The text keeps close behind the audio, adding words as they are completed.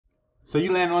So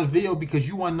you land on this video because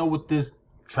you want to know what this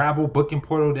travel booking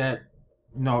portal that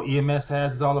EMS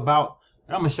has is all about.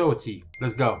 And I'm gonna show it to you.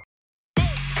 Let's go.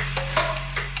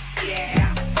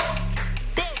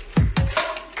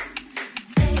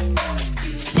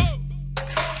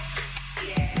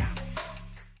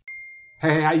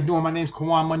 Hey, how you doing? My name is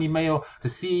Kawan Money Mayo, the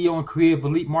CEO and creator of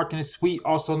Elite Marketing Suite,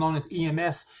 also known as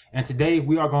EMS. And today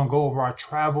we are going to go over our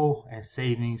travel and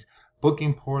savings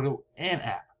booking portal and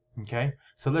app. Okay,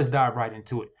 so let's dive right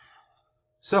into it.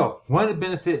 So one of the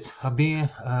benefits of being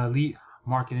an Elite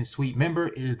Marketing Suite member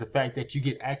is the fact that you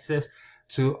get access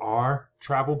to our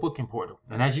travel booking portal.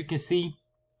 And as you can see,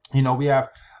 we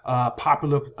have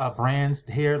popular brands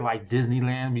here like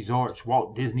Disneyland Resorts,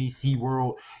 Walt Disney,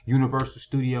 SeaWorld, Universal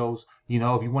Studios.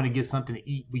 If you want to get something to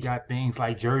eat, we got things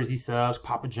like Jersey Subs,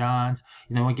 Papa John's.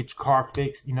 You want to get your car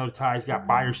fixed, the tires, you got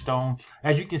Firestone.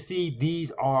 As you can see,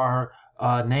 these are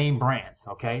name brands,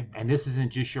 okay? And this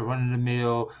isn't just your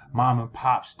run-of-the-mill mom and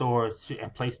pop stores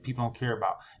and places people don't care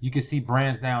about. You can see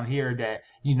brands down here that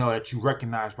that you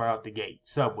recognize right out the gate: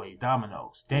 Subway,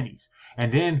 Domino's, Denny's.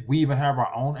 And then we even have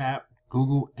our own app,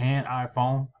 Google and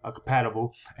iPhone are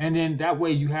compatible. And then that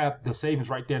way you have the savings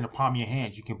right there in the palm of your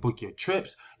hands. You can book your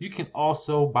trips. You can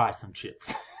also buy some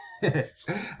chips. All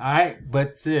right,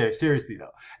 but seriously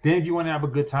though, then if you want to have a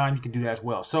good time, you can do that as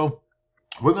well. So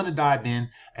we're going to dive in,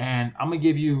 and I'm going to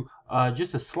give you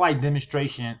just a slight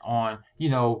demonstration on,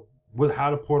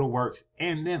 how the portal works,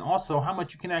 and then also how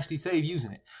much you can actually save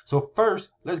using it. So first,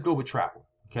 let's go with travel.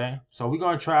 Okay, so we're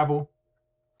going to travel,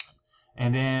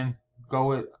 and then go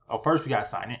with, first we got to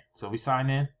sign in. So we sign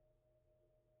in.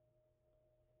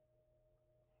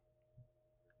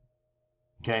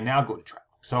 Okay, now go to travel.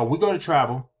 So we go to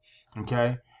travel,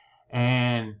 okay,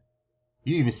 and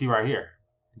you even see right here,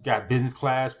 you got business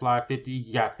class, fly 50,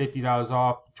 you got $50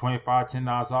 off, $25,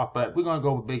 $10 off, but we're going to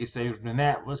go with bigger savings than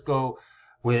that. Let's go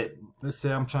with, let's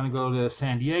say I'm trying to go to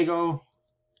San Diego.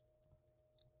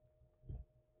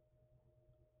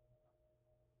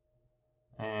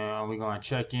 And we're going to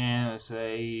check in, let's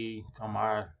say, on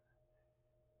my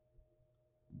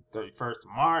 31st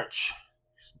of March,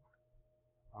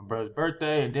 my brother's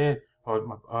birthday, and then, or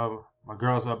my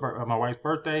girl's, my wife's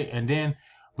birthday, and then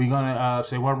we're going to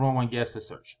say one room, one guest to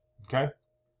search, okay?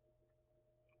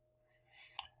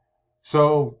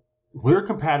 So we're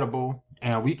compatible,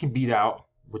 and we can beat out,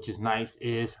 which is nice,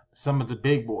 is some of the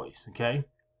big boys, okay?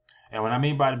 And what I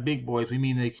mean by the big boys, we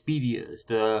mean the Expedias,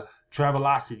 the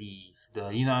Travelocities,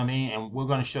 and we're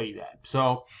going to show you that.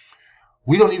 So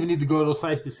we don't even need to go to those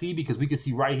sites to see, because we can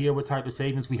see right here what type of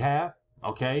savings we have,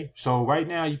 okay? So right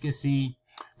now you can see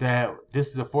that this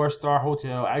is a 4-star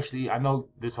hotel. Actually, I know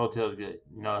this hotel is good.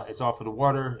 It's off of the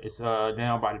water. It's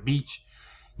down by the beach.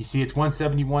 You see it's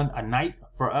 $171 a night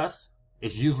for us.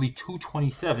 It's usually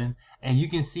 $227, and you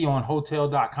can see on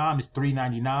hotel.com it's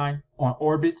 $399, on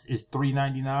Orbitz it's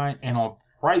 $399, and on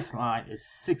Priceline it's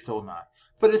 $609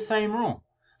 for the same room.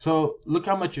 So look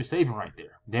how much you're saving right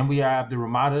there. Then we have the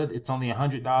Ramada. It's only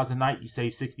 $100 a night. You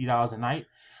save $60 a night.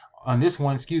 On this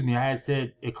one, excuse me, I had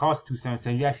said it costs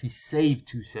 $277. You actually save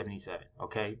 $277,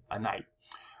 okay, a night.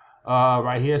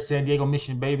 Right here, San Diego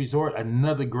Mission Bay Resort,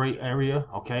 another great area,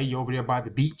 okay? You're over there by the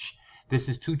beach. This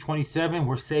is $227.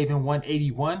 We're saving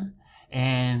 $181,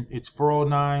 and it's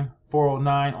 $409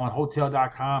 on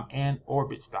hotel.com and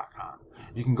orbitz.com.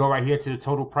 You can go right here to the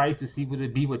total price to see what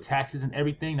it'd be with taxes and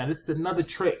everything. Now, this is another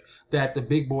trick that the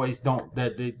big boys don't,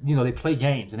 that they play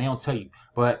games and they don't tell you.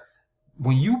 But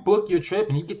when you book your trip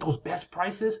and you get those best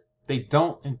prices, they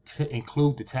don't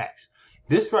include the tax.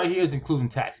 This right here is including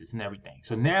taxes and everything.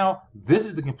 So now this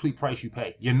is the complete price you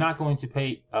pay. You're not going to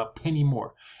pay a penny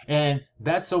more. And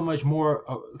that's so much more,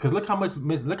 because look how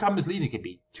misleading it can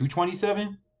be.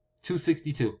 $227,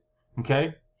 $262.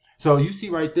 Okay? So you see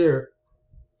right there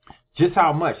just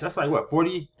how much. That's like what,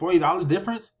 $40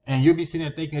 difference? And you'll be sitting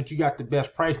there thinking that you got the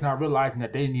best price, not realizing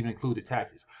that they didn't even include the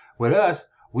taxes. With us,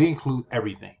 we include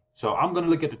everything. So I'm going to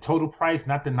look at the total price,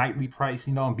 not the nightly price,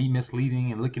 and be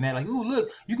misleading and looking at like, oh, look,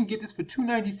 you can get this for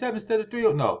 $297 instead of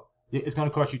 $300. No, it's going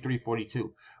to cost you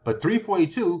 $342. But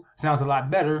 $342 sounds a lot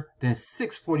better than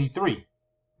 $643.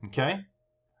 Okay?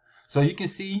 So you can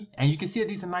see, and you can see that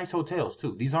these are nice hotels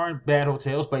too. These aren't bad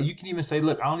hotels, but you can even say,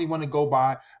 look, I only want to go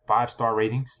by 5-star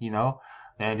ratings,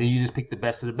 and then you just pick the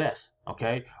best of the best,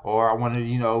 okay? Or I want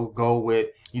to, go with,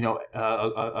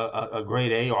 a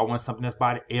grade A, or I want something that's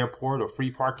by the airport or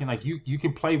free parking. Like you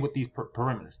can play with these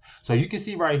perimeters. So you can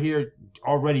see right here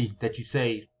already that you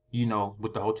save,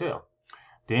 with the hotel.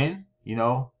 Then,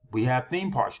 we have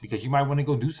theme parks, because you might want to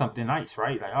go do something nice,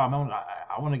 right? Like, oh, man,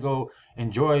 I want to go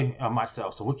enjoy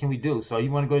myself. So what can we do? So you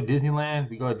want to go to Disneyland?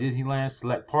 We go to Disneyland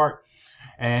Select Park.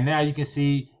 And now you can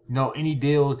see, any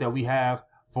deals that we have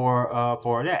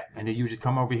for that. And then you just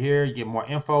come over here, you get more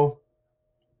info.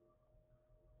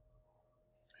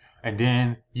 And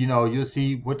then, you'll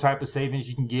see what type of savings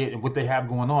you can get and what they have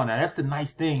going on. Now, that's the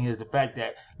nice thing, is the fact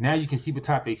that now you can see what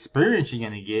type of experience you're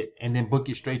going to get and then book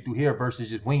it straight through here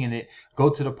versus just winging it, go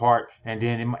to the park, and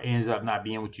then it ends up not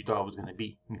being what you thought it was going to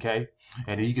be, okay?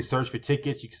 And then you can search for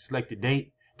tickets. You can select the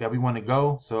date that we want to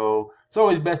go. So it's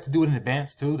always best to do it in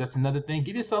advance, too. That's another thing.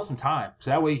 Give yourself some time,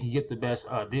 so that way you can get the best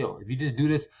deal. If you just do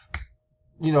this,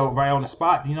 right on the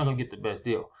spot, you're not going to get the best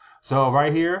deal. So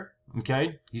right here,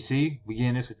 okay, you see, we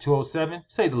getting this at 207.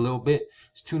 Saved a little bit.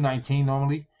 It's 219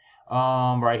 normally.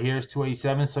 Right here is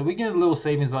 287. So we getting a little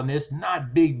savings on this.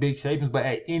 Not big savings, but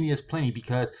hey, any is plenty,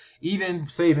 because even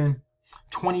saving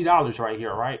 $20 right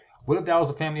here, right? What if that was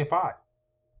a family of 5?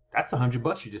 That's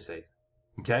 $100 you just saved.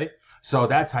 Okay, so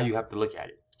that's how you have to look at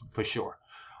it for sure.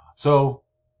 So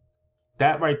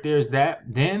that right there is that.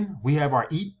 Then we have our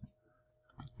eat.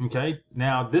 Okay,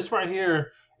 now this right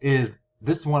here is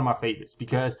one of my favorites,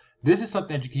 because this is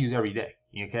something that you can use every day.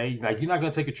 Okay, like, you're not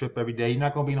going to take a trip every day. You're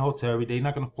not going to be in a hotel every day. You're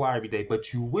not going to fly every day,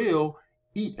 but you will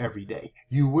eat every day.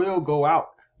 You will go out,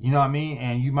 you know what I mean?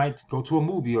 And you might go to a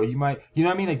movie, or you might, you know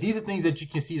what I mean? Like, these are things that you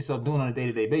can see yourself doing on a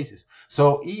day-to-day basis.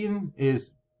 So eating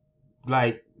is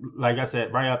like I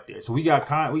said, right up there. So we got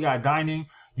dining,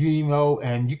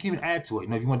 and you can even add to it.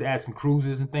 If you want to add some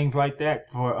cruises and things like that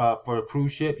for a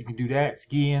cruise ship, you can do that.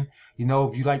 Skiing,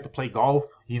 if you like to play golf,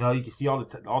 you can see all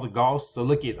the golf. So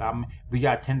look at, we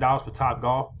got $10 for Top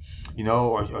Golf,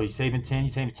 or you're saving 10,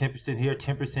 you're saving 10% here,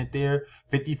 10% there,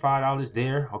 $55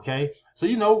 there. Okay, so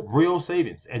real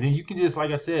savings. And then you can just, like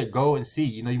I said, go and see.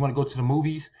 You want to go to the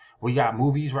movies. We got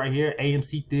movies right here,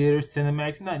 AMC Theaters,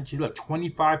 Cinemax, nothing. Look,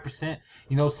 25%,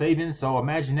 savings. So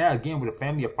imagine that, again, with a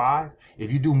family of 5.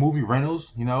 If you do movie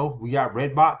rentals, we got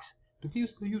Redbox. Do you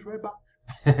still use Redbox?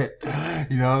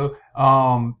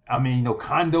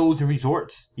 Condos and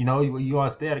resorts. You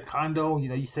want to stay at a condo.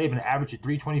 You save an average of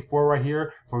 $324 right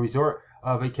here for resort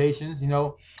vacations.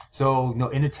 So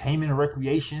entertainment and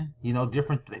recreation.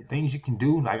 Different things you can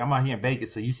do. Like, I'm out here in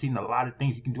Vegas, so you've seen a lot of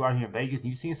things you can do out here in Vegas, and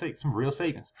you've seen some real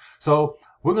savings. So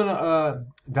we're gonna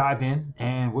dive in,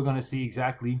 and we're gonna see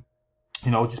exactly.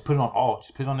 Just put it on all.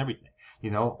 Just put it on everything.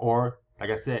 Or, like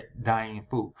I said, dining and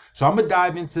food. So I'm going to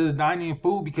dive into the dining and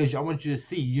food, because I want you to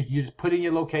see. You just put in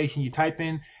your location. You type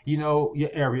in, your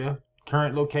area,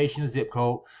 current location, zip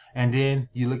code, and then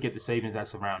you look at the savings that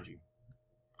surround you.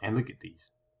 And look at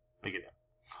these. Look at that.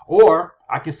 Or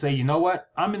I can say, you know what?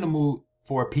 I'm in the mood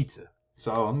for a pizza.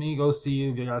 So let me go see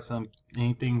if you got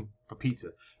anything for pizza.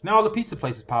 Now all the pizza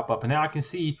places pop up, and now I can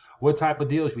see what type of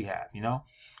deals we have,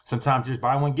 Sometimes just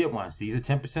buy one, get one. These are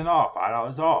 10% off,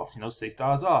 $5 off,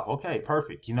 $6 off. Okay,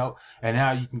 perfect, and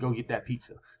now you can go get that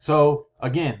pizza. So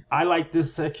again, I like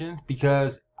this section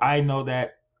because I know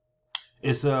that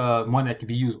it's one that can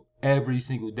be used every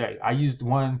single day. I used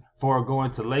one for going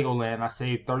to Legoland. I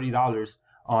saved $30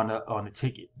 on a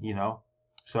ticket,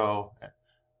 so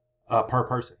per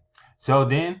person. So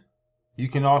then you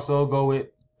can also go with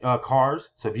cars.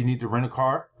 So if you need to rent a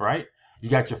car, right? You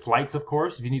got your flights, of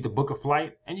course, if you need to book a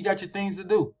flight, and you got your things to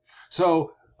do.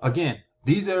 So again,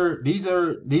 these are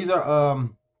your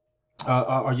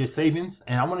savings,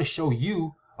 and I want to show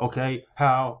you, okay,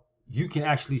 how you can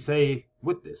actually save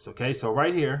with this. Okay, so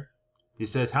right here, it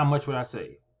says how much would I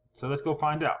save? So let's go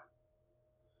find out.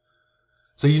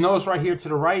 So you notice right here to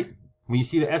the right, when you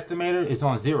see the estimator, it's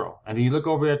on 0. And then you look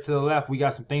over there to the left, we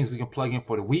got some things we can plug in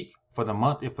for the week, for the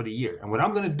month, and for the year. And what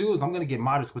I'm going to do is I'm going to get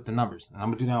modest with the numbers. And I'm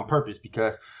going to do that on purpose,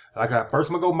 because first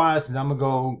I'm going to go modest, and then I'm going to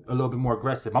go a little bit more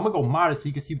aggressive. I'm going to go modest so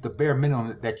you can see the bare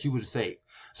minimum that you would have saved.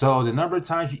 So the number of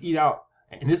times you eat out,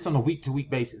 and this is on a week-to-week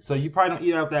basis. So you probably don't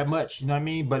eat out that much, you know what I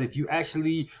mean? But if you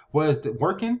actually was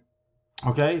working,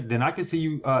 okay, then I can see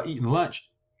you eating lunch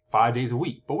 5 days a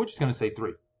week. But we're just going to say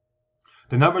 3.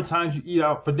 The number of times you eat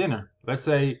out for dinner, let's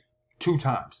say 2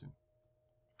 times. So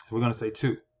we're going to say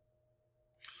 2.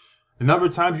 The number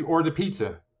of times you order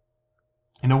pizza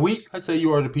in a week, let's say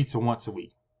you order pizza once a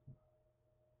week.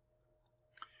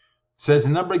 Says the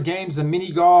number of games of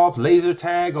mini golf, laser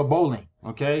tag, or bowling.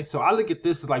 Okay, so I look at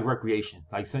this as like recreation,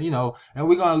 like, so, and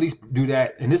we're gonna at least do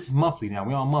that. And this is monthly now.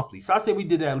 We're on monthly, so I say we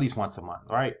did that at least once a month,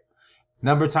 right?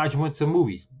 Number of times you went to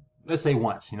movies, let's say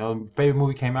once. Favorite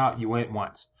movie came out, you went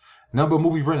once. Number of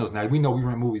movie rentals. Now we know we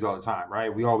rent movies all the time,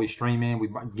 right? We always stream in, we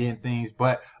getting things,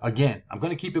 but again, I'm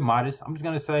gonna keep it modest. I'm just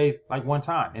gonna say like one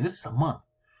time, and this is a month.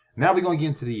 Now we're gonna get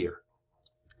into the year.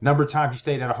 Number of times you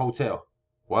stayed at a hotel.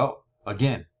 Well,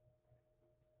 again,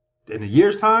 in a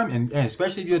year's time, and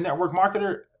especially if you're a network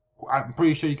marketer, I'm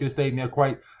pretty sure you could have stayed in there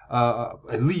quite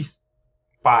at least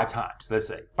 5 times, let's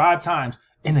say 5 times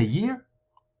in a year,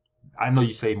 I know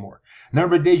you save more.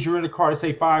 Number of days you're in the car, to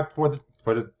say 5 for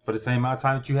the same amount of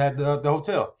time that you had the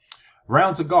hotel.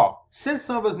 Rounds of golf. Since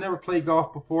some of us never played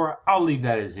golf before, I'll leave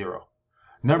that at 0.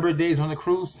 Number of days on the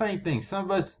cruise, same thing. Some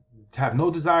of us have no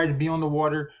desire to be on the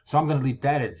water, so I'm going to leave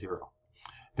that at 0.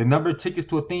 The number of tickets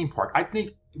to a theme park, I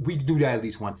think we do that at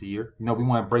least once a year. You know, we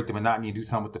want to break the monotony and do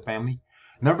something with the family.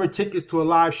 Number of tickets to a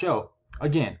live show,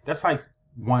 again, that's like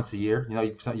once a year. You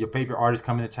know, your favorite artist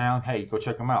coming to town, hey, go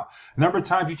check them out. Number of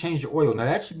times you change your oil. Now,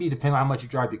 that should be depending on how much you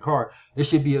drive your car. It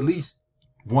should be at least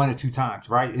 1 or 2 times,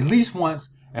 right? At least once,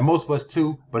 and most of us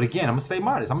 2. But again, I'm going to stay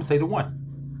modest. I'm going to say the 1.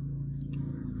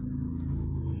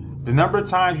 The number of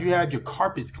times you have your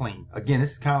carpets cleaned. Again,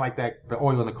 this is kind of like the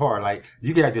oil in the car. Like,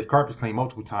 you can have your carpets cleaned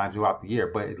multiple times throughout the year,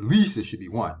 but at least it should be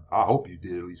 1. I hope you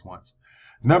did at least once.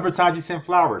 The number of times you send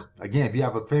flowers. Again, if you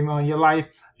have a female in your life,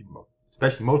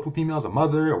 especially multiple females, a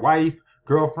mother, a wife,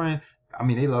 girlfriend, I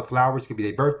mean, they love flowers. It could be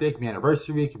their birthday, it could be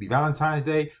anniversary, it could be Valentine's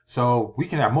Day. So we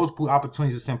can have multiple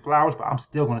opportunities to send flowers, but I'm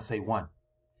still going to say 1.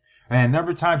 And number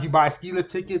of times you buy ski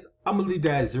lift tickets, I'm going to leave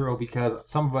that at 0 because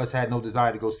some of us had no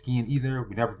desire to go skiing either.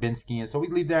 We've never been skiing, so we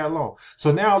leave that alone.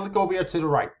 So now look over here to the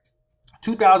right.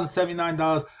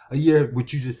 $2,079 a year,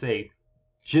 which you just saved,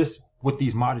 just with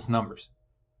these modest numbers.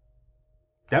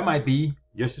 That might be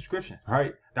your subscription,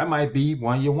 right? That might be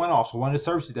one of your one-offs, or one of the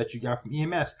services that you got from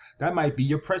EMS. That might be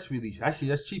your press release. Actually,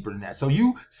 that's cheaper than that. So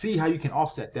you see how you can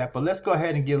offset that. But let's go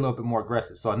ahead and get a little bit more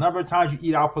aggressive. So a number of times you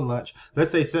eat out for lunch,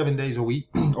 let's say 7 days a week,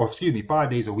 or excuse me, 5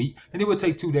 days a week, and it would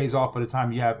take 2 days off for the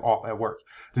time you have off at work.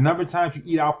 The number of times you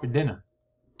eat out for dinner,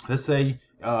 let's say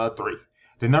 3.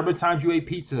 The number of times you ate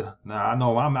pizza, now I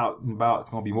know I'm out and about, it's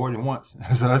going to be more than once.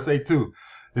 So let's say 2.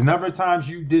 The number of times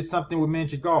you did something with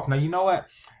miniature golf. Now, you know what?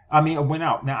 I mean, I went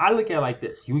out. Now, I look at it like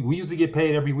this. We usually get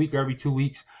paid every week or every 2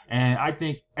 weeks. And I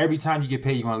think every time you get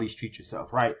paid, you're going to at least treat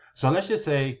yourself, right? So let's just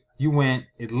say you went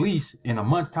at least in a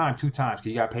month's time 2 times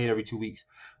because you got paid every 2 weeks.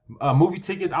 Movie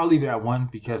tickets, I'll leave it at 1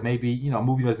 because maybe, you know, a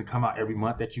movie doesn't come out every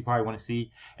month that you probably want to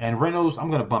see. And rentals, I'm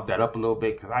going to bump that up a little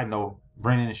bit because I know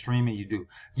renting and streaming you do.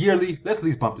 Yearly, let's at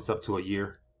least bump this up to a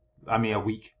year. I mean, a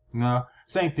week. You know,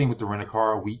 same thing with the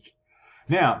rent-a-car, a week.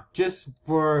 Now, just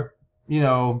for, you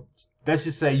know, let's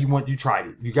just say you tried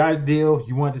it. You got a deal.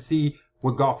 You wanted to see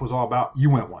what golf was all about. You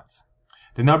went once.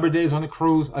 The number of days on the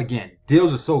cruise, again,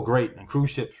 deals are so great, and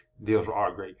cruise ship deals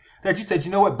are great, that you said,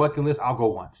 you know what, bucket list, I'll go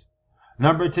once.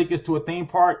 Number of tickets to a theme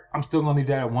park, I'm still going to leave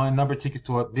that at 1. Number of tickets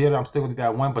to a theater, I'm still going to leave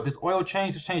that at 1. But this oil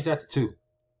change, let's change that to 2.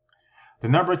 The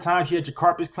number of times you had your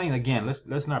carpets cleaned, again,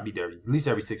 let's not be dirty. At least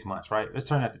every 6 months, right? Let's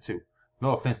turn that to 2.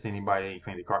 No offense to anybody that ain't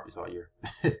cleaned the carpets all year.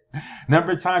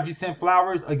 Number of times you sent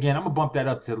flowers, again, I'm going to bump that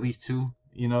up to at least 2,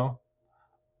 you know.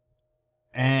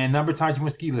 And number of times you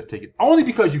went ski lift tickets. Only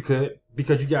because you could,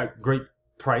 because you got great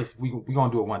price. We're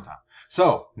going to do it one time.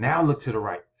 So now look to the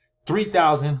right.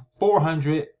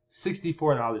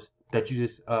 $3,464 that you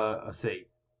just saved.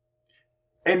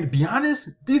 And to be honest,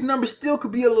 these numbers still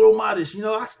could be a little modest. You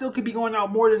know, I still could be going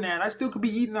out more than that. I still could be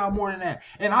eating out more than that.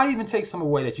 And I even take some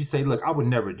away that you say, look, I would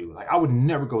never do. Like, I would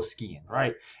never go skiing,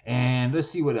 right? And let's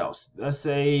see what else. Let's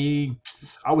say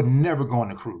I would never go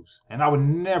on a cruise. And I would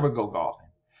never go golfing.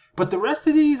 But the rest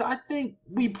of these, I think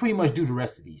we pretty much do the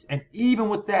rest of these. And even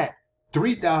with that,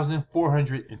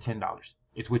 $3,410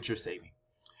 is what you're saving.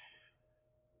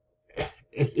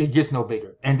 It gets no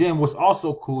bigger. And then what's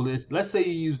also cool is, let's say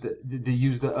you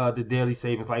use the daily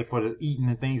savings, like for the eating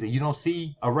and things, and you don't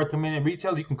see a recommended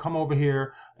retailer, you can come over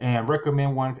here and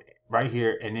recommend one right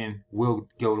here, and then we'll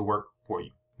go to work for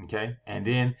you. Okay, and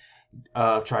then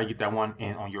try to get that one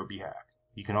in on your behalf.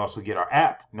 You can also get our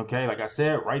app. Okay, like I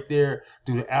said, right there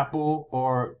through the Apple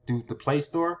or through the Play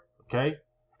Store. Okay,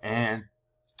 and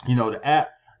you know the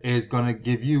app is going to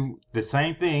give you the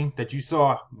same thing that you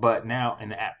saw, but now in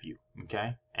the app view.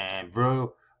 Okay, and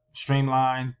real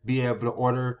streamlined, be able to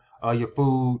order your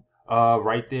food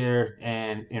right there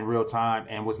and in real time.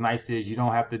 And what's nice is you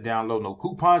don't have to download no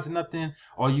coupons or nothing.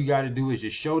 All you got to do is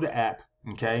just show the app,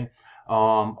 okay,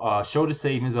 show the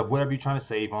savings of whatever you're trying to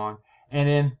save on, and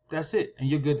then that's it, and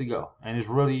you're good to go. And it's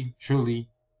really, truly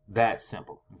that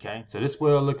simple. Okay, so this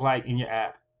will look like in your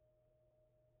app.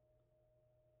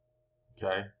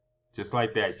 Okay, just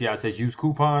like that. See how it says use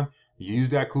coupon? You use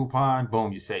that coupon,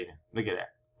 boom, you're saving. Look at that,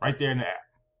 right there in the app.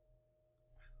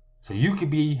 So you could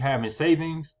be having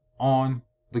savings on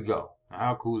the go. Now,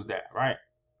 how cool is that, right?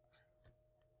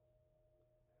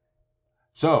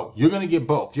 So you're going to get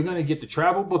both. You're going to get the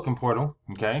travel booking portal,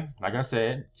 okay? Like I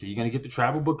said, so you're going to get the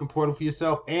travel booking portal for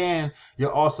yourself, and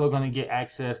you're also going to get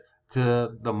access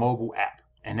to the mobile app.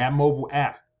 And that mobile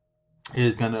app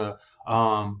is going to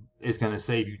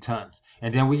save you tons.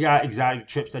 And then we got exotic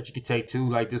trips that you can take too,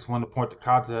 like this one to Punta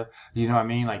Cana. You know what I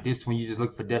mean? Like this one, you just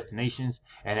look for destinations.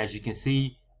 And as you can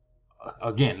see,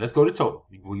 again, let's go to total.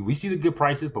 We see the good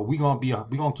prices, but we're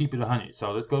gonna keep it 100.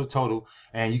 So let's go to total,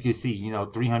 and you can see, you know,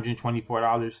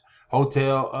 $324.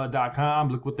 Hotel.com,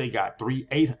 look what they got.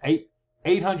 $838.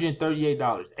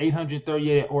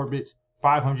 $838 at Orbitz,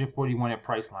 $541 at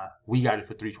Priceline. We got it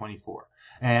for $324.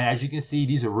 And as you can see,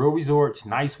 these are real resorts,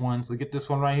 nice ones. Look at this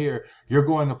one right here. You're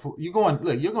going to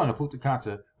Punta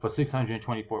Cana for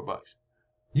 $624.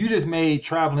 You just made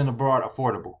traveling abroad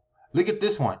affordable. Look at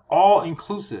this one, all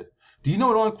inclusive. Do you know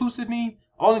what all inclusive means?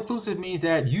 All inclusive means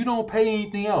that you don't pay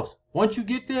anything else. Once you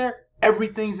get there,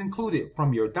 everything's included,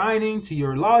 from your dining to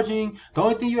your lodging. The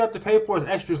only thing you have to pay for is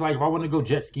extras, like if I want to go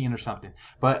jet skiing or something.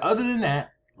 But other than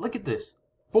that, look at this.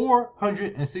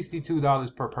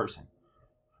 $462 per person.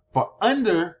 For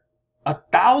under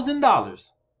 $1,000,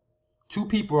 2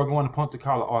 people are going to Punta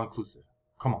Cana all inclusive.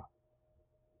 Come on.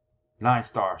 9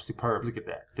 stars, superb. Look at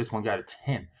that. This one got a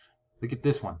 10. Look at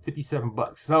this one,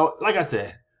 $57. So, like I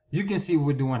said, you can see what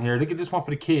we're doing here. Look at this one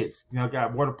for the kids. You know,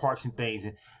 got water parks and things,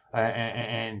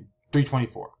 and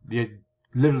 $324. They're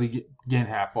literally getting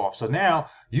half off. So now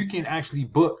you can actually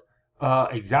book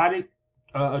exotic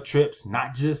trips,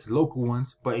 not just local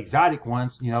ones, but exotic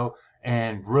ones, you know,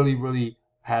 and really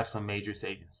have some major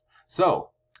savings.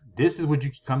 So this is what you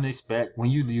can come to expect when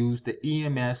you use the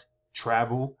EMS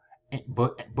travel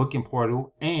booking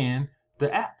portal and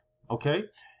the app. Okay.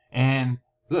 And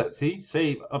look, see,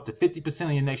 save up to 50%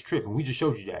 on your next trip. And we just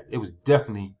showed you that. It was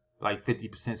definitely like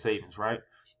 50% savings, right?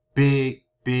 Big,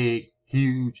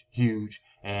 huge.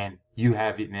 And you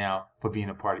have it now for being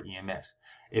a part of EMS.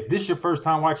 If this is your first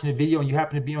time watching the video and you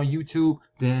happen to be on YouTube,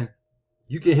 then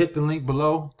you can hit the link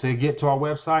below to get to our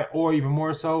website, or even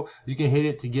more so, you can hit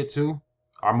it to get to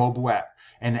our mobile app.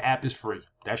 And the app is free.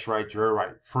 That's right, you're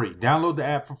right, free. Download the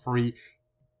app for free.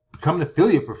 Become an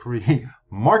affiliate for free,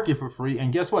 market for free,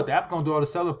 and guess what? The app's gonna do all the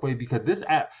selling for you, because this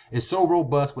app is so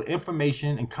robust with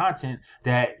information and content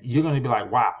that you're gonna be like,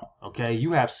 wow, okay?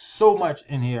 You have so much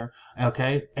in here,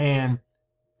 okay? And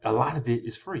a lot of it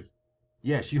is free.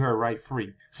 Yes, you heard right,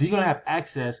 free. So you're gonna have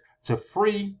access to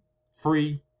free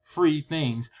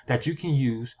things that you can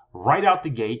use right out the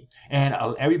gate, and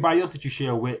everybody else that you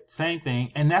share with, same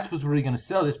thing. And that's what's really gonna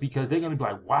sell this, because they're gonna be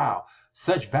like, wow,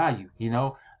 such value, you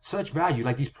know? Such value,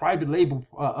 like these private label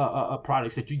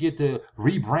products that you get to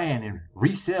rebrand and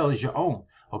resell as your own,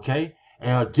 okay?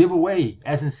 Give away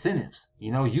as incentives,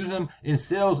 you know, use them in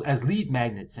sales as lead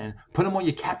magnets and put them on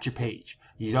your capture page,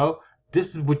 you know?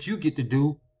 This is what you get to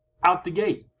do out the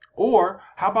gate. Or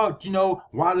how about, you know,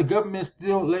 while the government's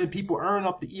still letting people earn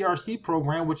off the ERC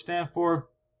program, which stands for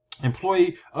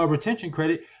Employee Retention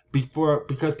Credit,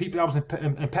 because people that was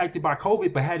impacted by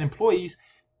COVID but had employees,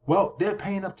 well, they're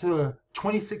paying up to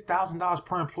 $26,000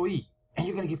 per employee, and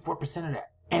you're going to get 4% of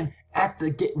that. And at the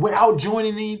gate, without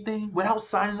joining anything, without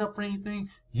signing up for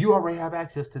anything, you already have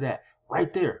access to that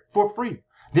right there for free.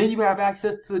 Then you have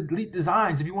access to Elite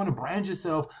Designs. If you want to brand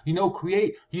yourself, you know,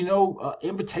 create, you know,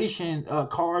 invitation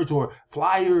cards or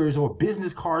flyers or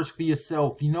business cards for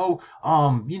yourself, you know,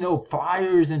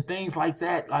 flyers and things like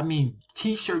that. I mean,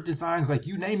 t-shirt designs, like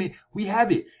you name it, we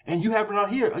have it. And you have it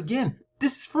out here. Again,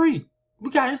 this is free. We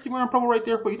got Instagram promo right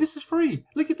there for you. This is free.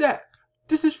 Look at that.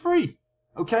 This is free.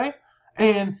 Okay?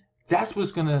 And that's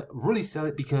what's going to really sell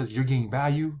it, because you're getting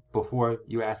value before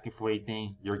you're asking for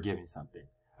anything. You're giving something.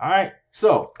 All right?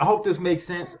 So I hope this makes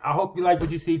sense. I hope you like what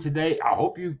you see today. I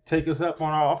hope you take us up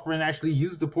on our offer and actually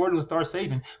use the portal and start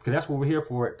saving, because that's what we're here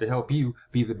for, to help you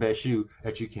be the best you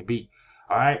that you can be.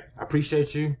 All right? I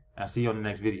appreciate you. I'll see you on the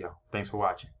next video. Thanks for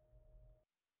watching.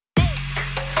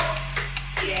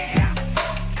 Yeah.